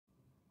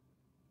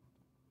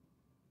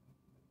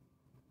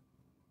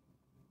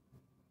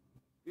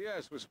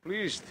Diaz was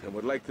pleased and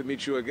would like to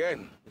meet you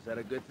again. Is that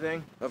a good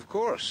thing? Of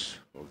course,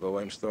 although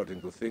I'm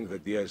starting to think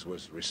that Diaz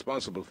was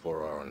responsible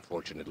for our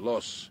unfortunate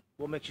loss.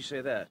 What makes you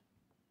say that?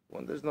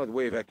 One does not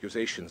wave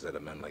accusations at a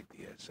man like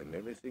Diaz. I'm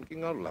merely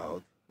thinking out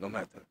loud. No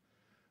matter.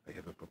 I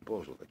have a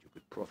proposal that you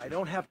could profit. I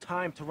don't have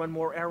time to run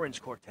more errands,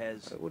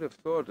 Cortez. I would have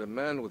thought a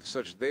man with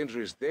such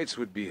dangerous dates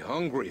would be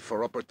hungry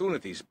for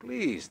opportunities.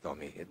 Please,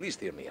 Tommy, at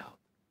least hear me out.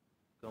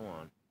 Go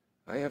on.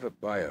 I have a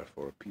buyer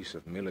for a piece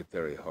of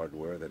military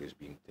hardware that is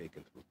being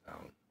taken through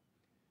town.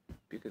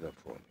 Pick it up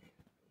for me.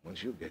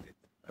 Once you get it,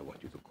 I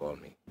want you to call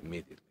me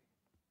immediately.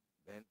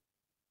 Then...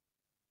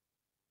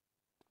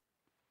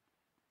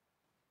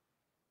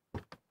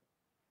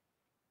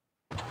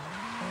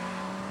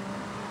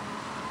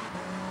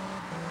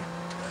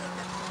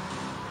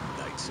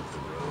 Knights of the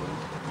road,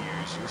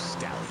 here's your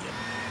stallion.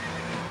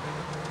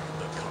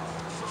 The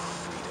car for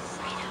freedom.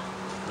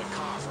 The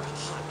car for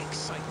hot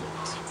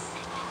excitement.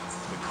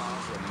 The car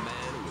for a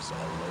man who is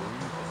alone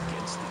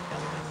against the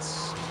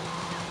elements. The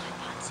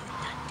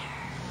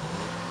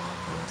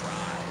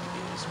pride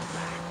is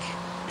back.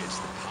 It's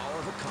the power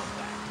of a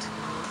compact.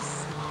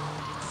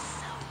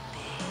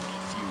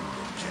 Fuel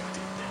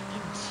injected.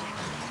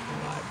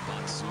 By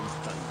Batsu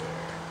Thunder.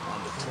 On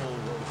the toll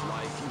road of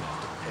life, you have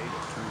to pay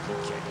to prove you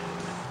can.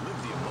 Live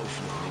the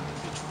emotion of an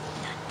individual.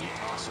 The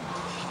awesome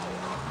power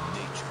of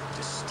nature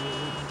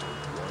distilled into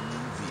one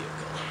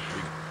vehicle.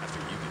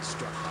 After you get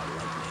struck by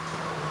lightning.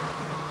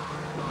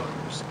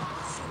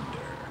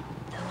 Thunder.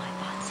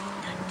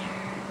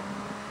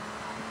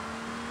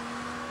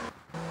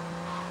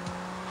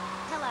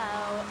 Hello,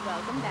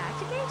 welcome back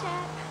to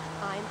K-Jet.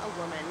 I'm a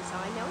woman,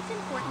 so I know it's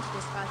important to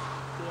discuss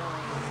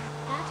feelings.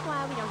 That's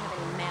why we don't have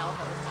any male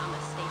hosts on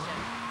this station.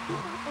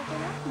 People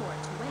open up more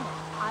to women.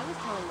 I was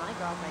telling my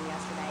girlfriend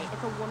yesterday,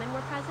 if a woman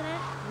were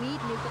president, we'd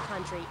nuke the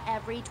country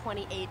every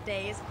 28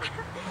 days.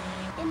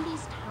 In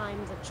these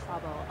times of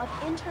trouble, of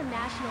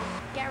international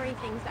scary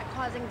things that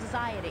cause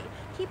anxiety,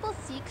 people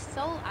seek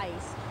soul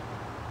ice.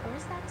 Or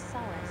is that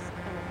solace?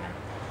 Anyway,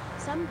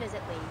 some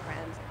visit lady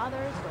friends,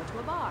 others go to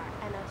a bar,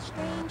 and a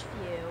strange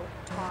few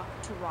talk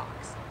to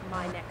rocks.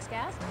 My next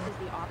guest is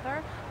the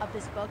author of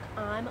this book,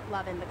 I'm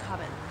Lovin' the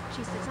Coven.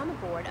 She sits on the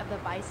board of the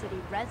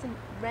Bi-City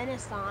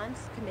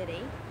Renaissance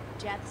Committee,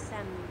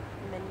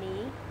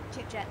 Gethsemane.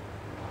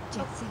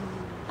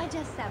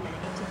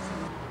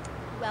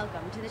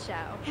 Welcome to the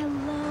show.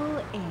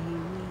 Hello,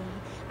 Amy.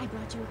 I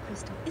brought you a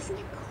crystal. Isn't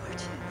it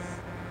gorgeous?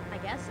 I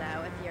guess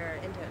so, if you're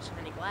into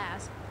shiny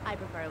glass. I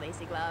prefer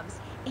lacy gloves.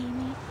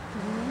 Amy,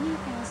 for many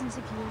thousands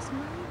of years,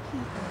 my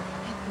people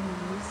have been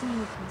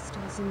using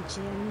crystals and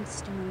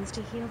gemstones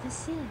to heal the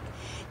sick.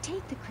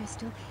 Take the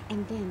crystal,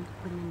 and then,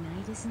 when the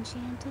night is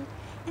enchanted,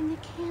 and the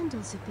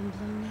candles have been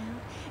blown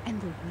out,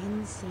 and the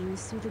wind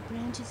sings through the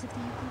branches of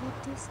the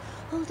eucalyptus,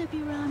 hold up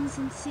your arms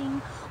and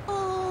sing,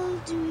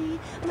 Aldri,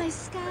 my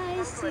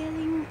sky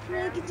sailing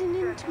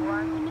pregnant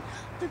moon,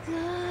 the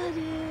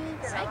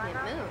goddess.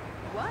 Pregnant moon?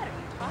 What are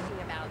you talking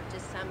about?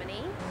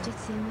 Gethsemane?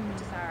 Gethsemane.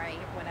 Sorry,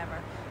 whatever.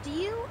 Do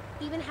you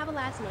even have a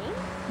last name?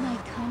 My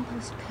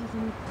compost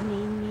coven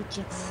named me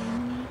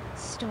Gethsemane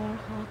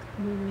Starhawk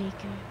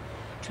Moonraker.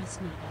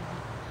 Trust me,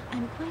 Amy,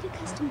 I'm quite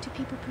accustomed to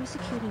people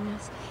persecuting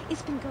us.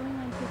 It's been going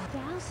on for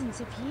thousands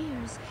of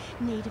years.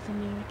 Native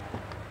American...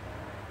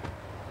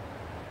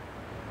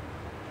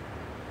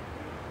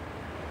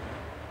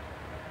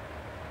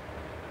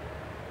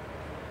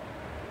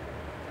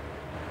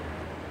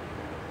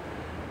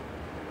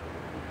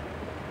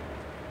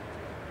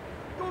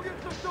 Go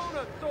get some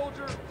donuts,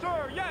 soldier!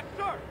 Sir, yes,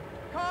 sir!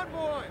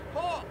 Convoy,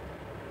 halt!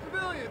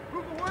 Civilian,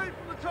 move away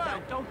from the tank! Now,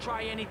 don't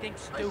try anything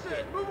stupid. I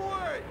said move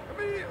away!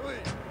 Immediately!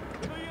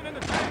 Civilian in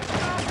the tank,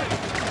 stop it!